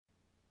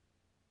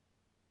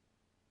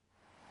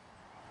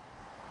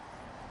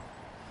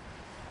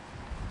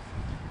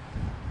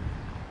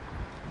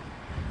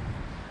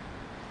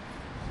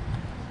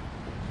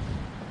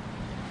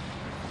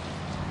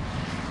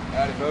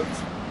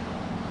folks.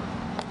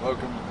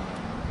 Welcome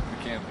to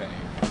the campaign.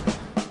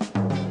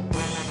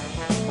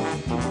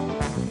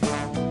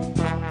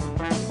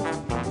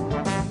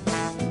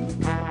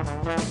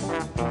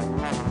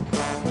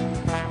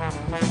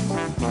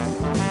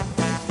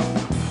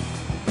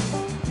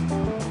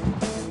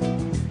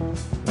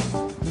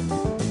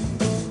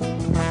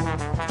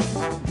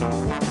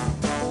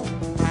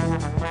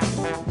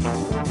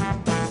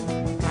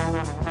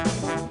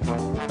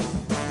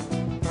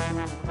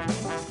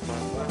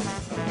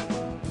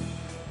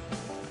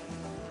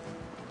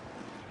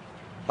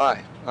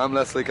 Hi, I'm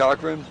Leslie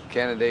Cochran,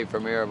 candidate for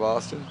mayor of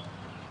Austin.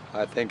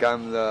 I think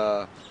I'm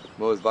the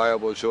most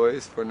viable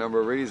choice for a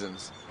number of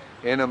reasons.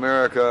 In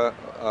America,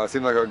 it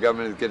seems like our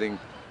government is getting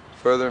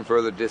further and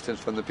further distant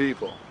from the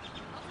people.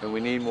 And we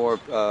need more,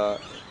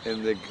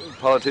 and the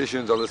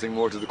politicians are listening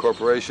more to the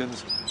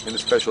corporations and the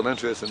special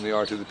interests than they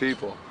are to the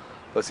people.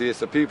 But see, it's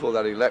the people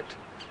that elect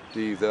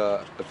these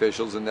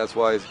officials, and that's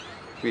why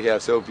we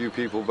have so few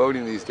people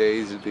voting these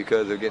days, is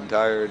because they're getting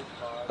tired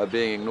of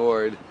being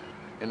ignored.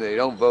 And they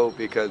don't vote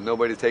because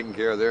nobody's taking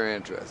care of their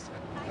interests.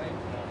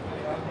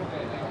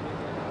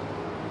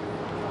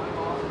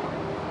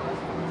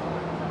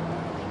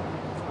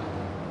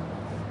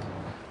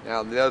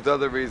 Now, there's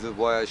other reasons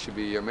why I should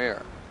be your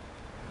mayor.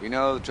 You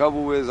know, the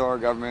trouble with our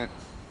government,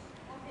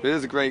 it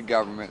is a great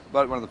government,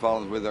 but one of the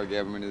problems with our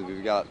government is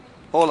we've got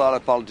a whole lot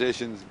of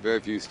politicians, very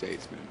few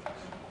statesmen.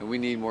 And we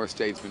need more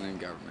statesmen in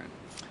government.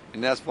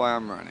 And that's why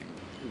I'm running.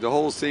 The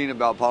whole scene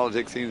about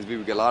politics seems to be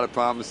we get a lot of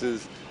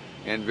promises,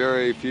 and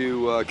very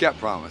few kept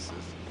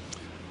promises.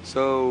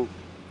 So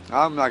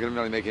I'm not going to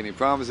really make any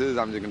promises.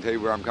 I'm just going to tell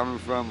you where I'm coming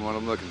from and what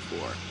I'm looking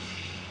for.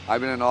 I've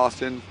been in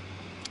Austin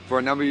for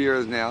a number of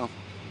years now,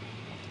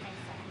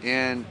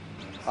 and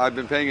I've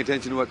been paying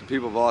attention to what the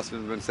people of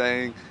Austin have been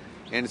saying,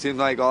 and it seems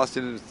like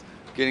Austin is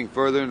getting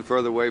further and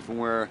further away from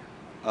where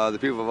the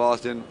people of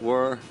Austin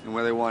were and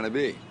where they want to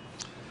be.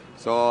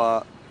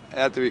 So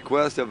at the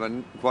request of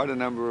quite a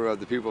number of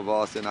the people of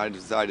Austin, I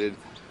decided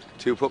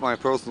to put my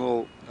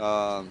personal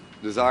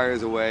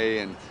desires away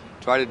and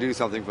try to do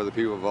something for the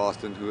people of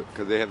Austin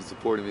because they have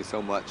supported me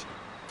so much.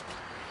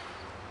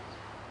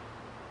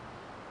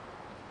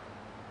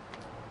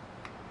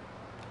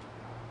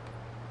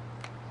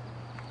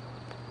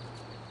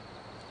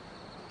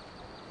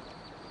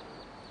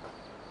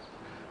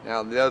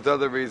 Now, there's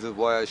other reasons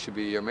why I should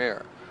be your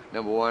mayor.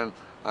 Number one,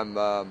 I'm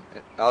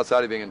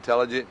outside of being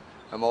intelligent,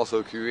 I'm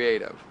also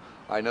creative.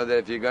 I know that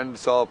if you're going to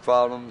solve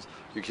problems,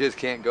 you just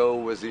can't go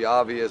with the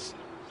obvious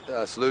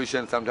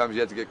solution. Sometimes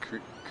you have to get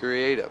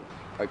creative.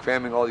 By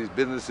cramming all these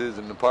businesses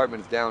and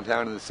apartments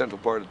downtown in the central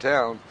part of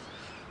town,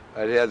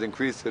 it has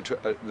increased the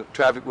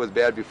traffic was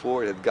bad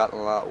before, it has gotten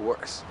a lot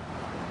worse.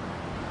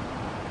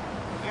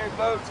 Hey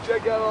folks,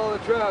 check out all the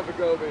traffic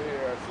over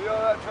here. See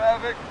all that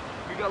traffic?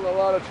 We got a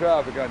lot of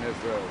traffic on this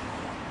road.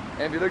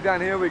 And if you look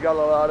down here, we got a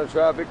lot of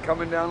traffic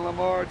coming down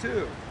Lamar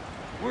too.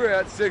 We're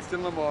at 6th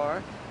and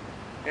Lamar,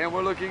 and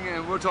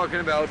we're talking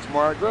about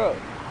smart growth.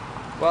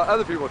 Well,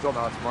 other people are talking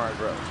about smart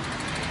growth.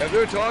 If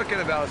they're talking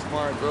about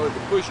smart growth,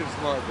 and pushing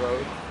smart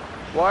growth,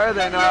 why are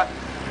they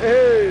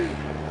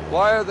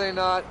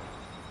not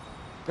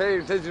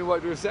paying attention to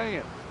what they're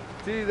saying?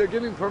 See, they're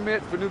giving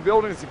permits for new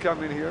buildings to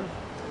come in here,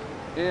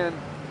 and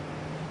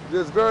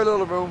there's very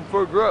little room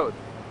for growth.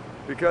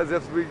 Because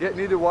if we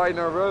need to widen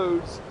our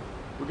roads,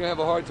 we're going to have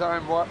a hard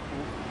time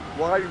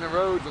widening the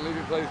roads and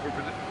leaving place for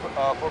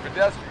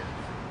pedestrians.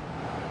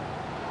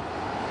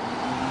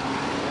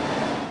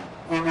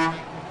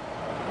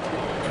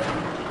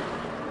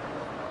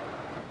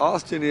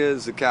 Austin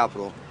is the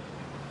capital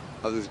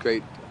of this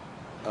great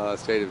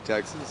state of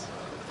Texas,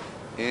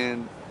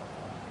 and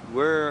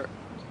we're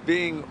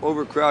being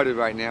overcrowded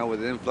right now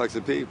with an influx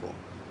of people,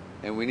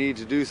 and we need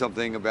to do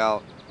something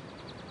about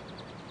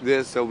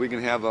this so we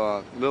can have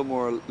a little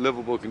more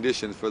livable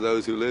conditions for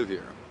those who live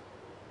here.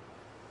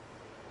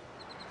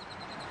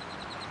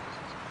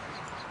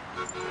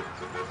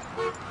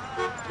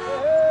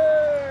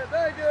 Hey,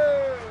 thank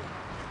you!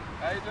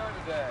 How you doing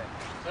today?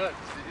 Good.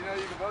 Did you know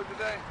you can vote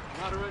today?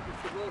 I'm not a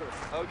registered voter.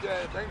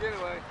 Okay, thank you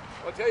anyway.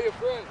 Well, tell your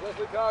friends,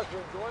 Leslie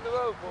Cochran's the one to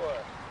vote for.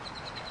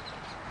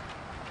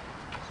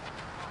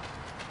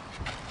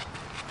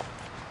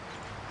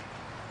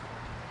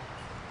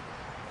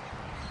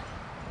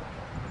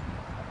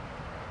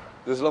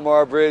 This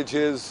Lamar Bridge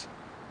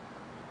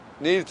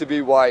needs to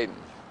be widened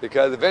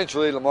because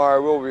eventually Lamar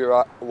will be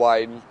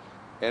widened,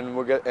 and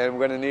we're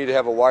going to need to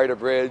have a wider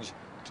bridge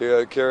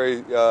to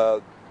carry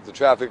the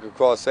traffic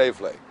across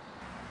safely.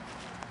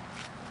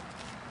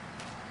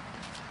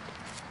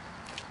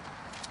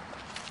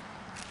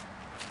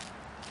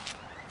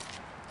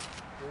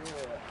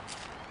 Yeah.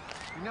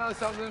 You know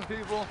something,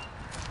 people?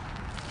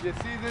 You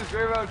see this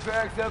railroad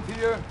tracks up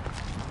here?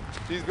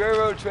 These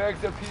railroad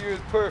tracks up here is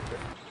perfect.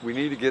 We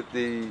need to get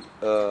the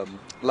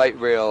light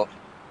rail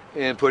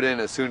put in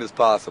as soon as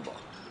possible.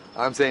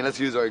 I'm saying let's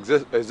use our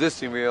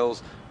existing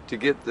rails to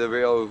get the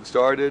rail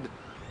started.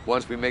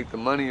 Once we make the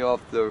money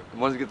once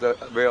we get the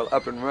rail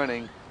up and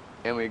running,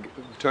 and we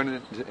turn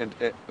it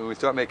into, and we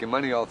start making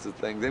money off the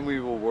thing, then we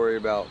will worry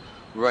about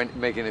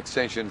making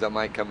extensions that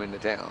might come into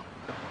town.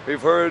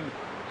 We've heard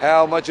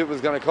how much it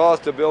was going to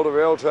cost to build a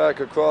rail track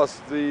across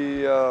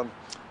the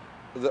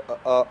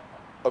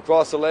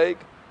lake.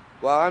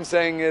 What I'm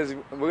saying is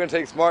we're going to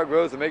take smart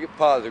growth and make it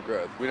positive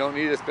growth. We don't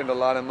need to spend a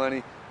lot of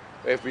money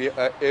if we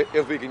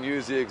can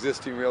use the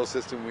existing rail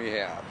system we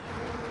have.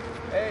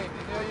 Hey, did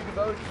you know you can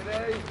vote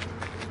today?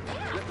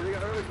 We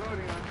got early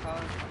voting on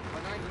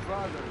 9th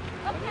Brothers.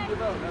 I need to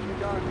vote.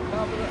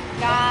 That's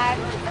God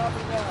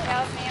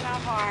tells me in my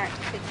heart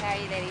to tell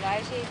you that He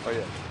loves you. Oh,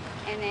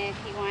 yeah. And that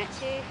He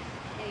wants you,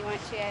 and He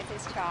wants you as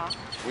His child.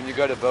 When you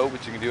go to vote,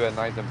 which you can do at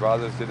 9th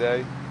Brothers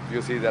today,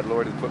 you'll see that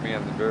Lord has put me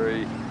on the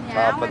very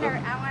top of the...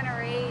 I want to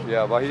read.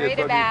 Yeah, well, He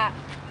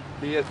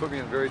has put me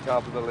on the very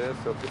top of the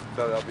list, so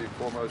that'll be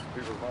foremost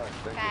in people's minds.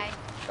 Thank you.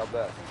 God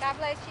bless. God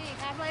bless you.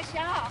 God bless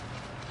y'all.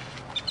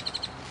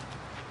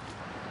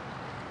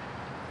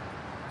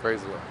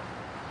 Praise the Lord.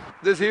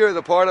 This here is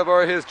a part of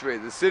our history,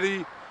 the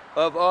City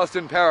of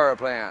Austin Power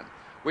Plant.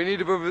 We need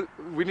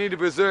to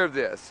preserve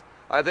this.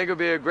 I think it would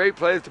be a great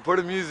place to put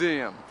a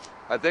museum.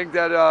 I think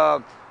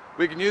that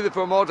we can use it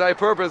for a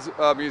multi-purpose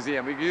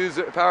museum. We can use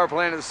the power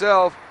plant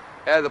itself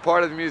as a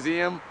part of the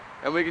museum,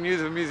 and we can use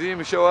the museum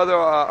to show other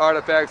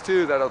artifacts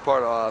too that are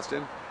part of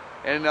Austin.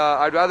 And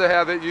I'd rather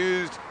have it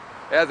used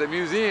as a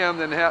museum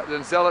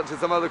than sell it to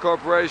some other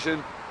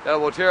corporation that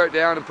will tear it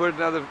down and put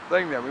another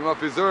thing there. We must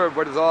preserve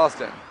what is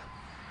Austin.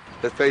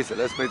 Let's face it,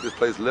 let's make this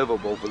place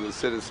livable for the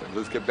citizens.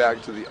 Let's get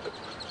back to the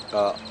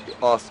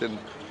Austin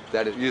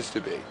that it used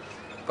to be.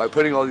 By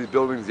putting all these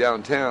buildings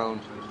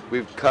downtown,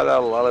 we've cut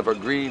out a lot of our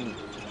green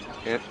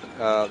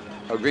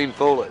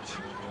foliage.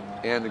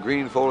 And the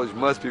green foliage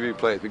must be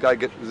replaced. We got to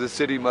get, the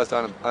city must,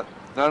 not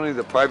only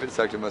the private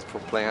sector must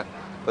plant,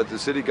 but the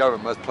city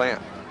government must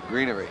plant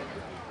greenery.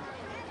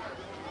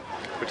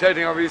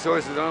 Protecting our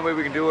resources, the only way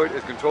we can do it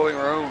is controlling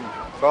our own.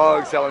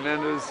 Frogs,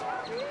 salamanders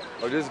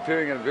are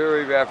disappearing at a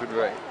very rapid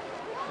rate.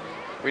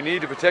 We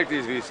need to protect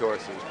these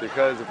resources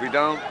because if we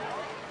don't,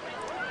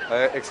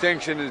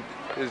 extinction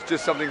is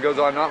just something that goes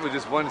on not with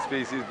just one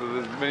species, but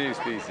with many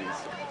species.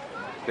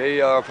 They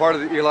are part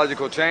of the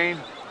ecological chain,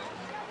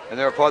 and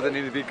they're a part that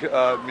need to be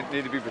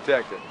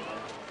protected.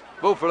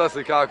 Vote for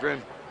Leslie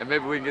Cochran, and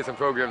maybe we can get some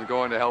programs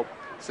going to help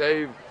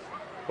save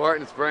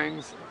Barton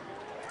Springs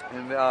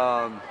and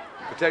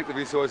protect the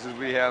resources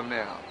we have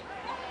now.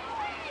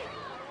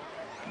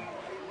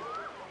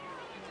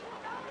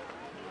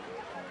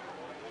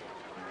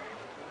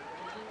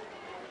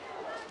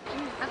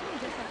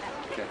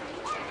 Okay.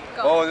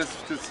 Oh,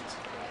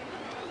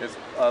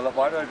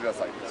 why do I dress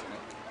like this?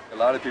 A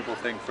lot of people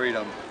think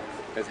freedom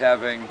is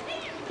having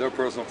their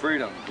personal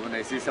freedom. When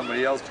they see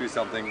somebody else do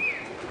something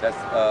that's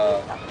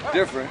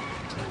different,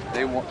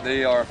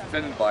 they are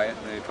offended by it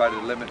and they try to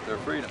limit their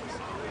freedoms.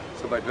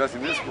 So by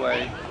dressing this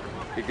way,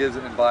 it gives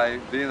it, and by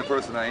being the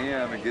person I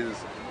am, it gives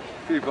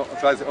people,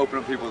 tries to open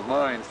up people's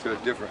minds to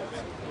a difference.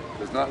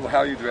 It's not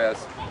how you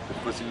dress,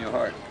 it's what's in your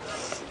heart.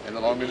 And the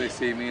longer they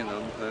see me and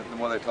the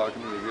more they talk to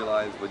me, they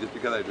realize, well, just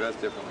because I dress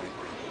differently,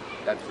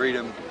 that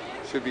freedom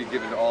should be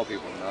given to all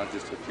people, not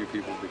just a few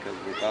people because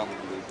we're common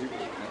to the people.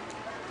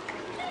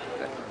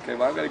 Yeah. Okay,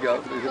 well, I'm going to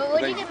go. Well,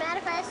 would you get mad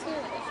if I asked you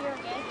if you were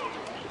gay?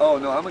 Oh,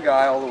 no, I'm a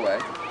guy all the way.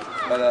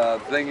 But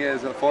the thing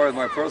is, as far as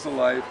my personal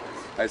life,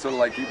 I sort of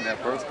like keeping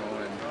that personal.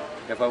 And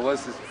if I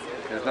was,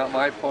 it's not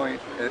my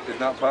point, it's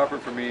not proper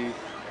for me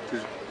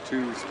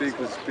to speak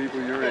with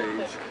people your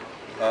age,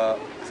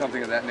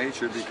 something of that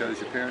nature, because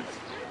your parents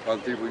are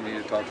the people you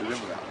need to talk to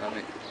them about, not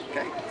me.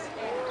 Okay?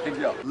 Thank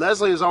you.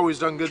 Leslie has always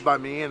done good by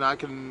me, and I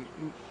can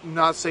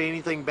not say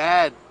anything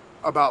bad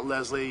about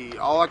Leslie.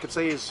 All I can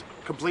say is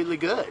completely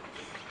good.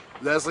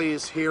 Leslie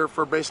is here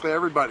for basically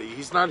everybody.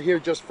 He's not here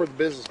just for the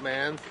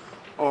businessman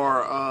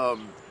or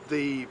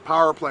the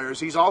power players.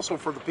 He's also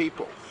for the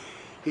people.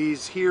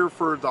 He's here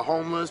for the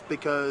homeless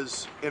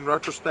because, in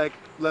retrospect,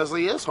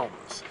 Leslie is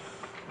homeless.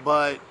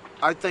 But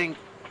I think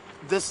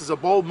this is a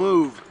bold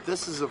move.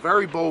 This is a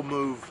very bold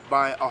move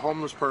by a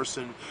homeless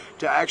person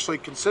to actually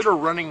consider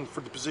running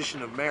for the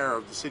position of mayor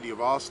of the city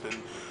of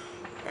Austin.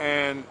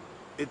 And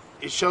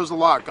it shows a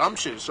lot of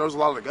gumption. It shows a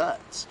lot of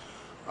guts.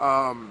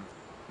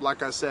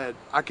 Like I said,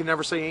 I can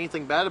never say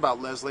anything bad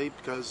about Leslie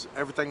because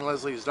everything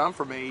Leslie has done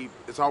for me,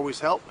 it's always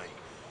helped me.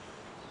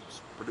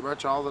 It's pretty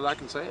much all that I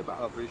can say about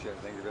it. I appreciate it.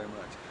 Thank you very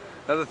much.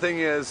 Another thing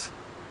is,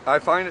 I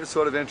find it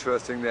sort of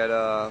interesting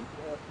that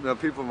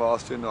people from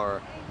Austin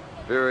are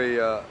very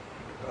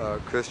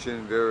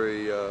Christian,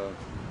 very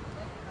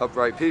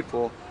upright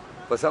people,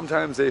 but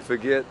sometimes they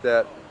forget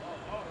that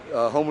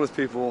homeless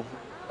people,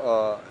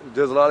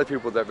 there's a lot of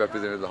people that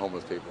represent the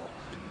homeless people.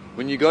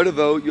 When you go to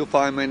vote, you'll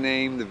find my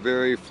name, the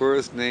very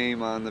first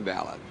name on the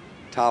ballot,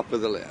 top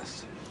of the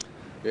list.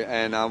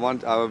 And I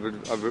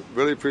would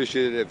really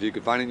appreciate it if you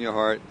could find it in your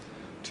heart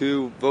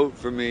to vote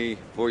for me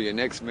for your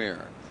next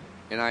mayor.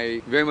 And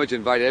I very much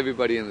invite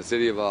everybody in the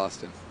city of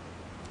Austin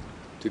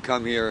to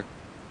come here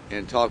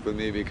and talk with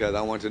me because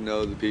I want to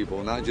know the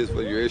people, not just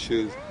what your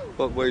issues,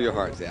 but where your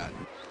heart's at.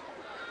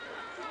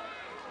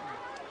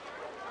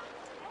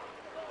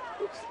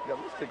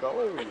 lipstick all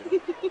over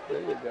you.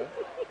 There you go.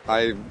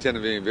 I intend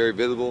on being very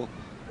visible,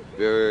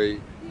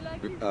 very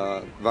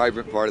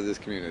vibrant part of this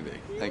community.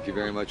 Thank you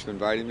very much for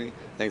inviting me.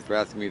 Thanks for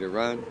asking me to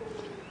run.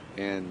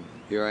 And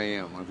here I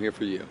am. I'm here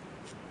for you.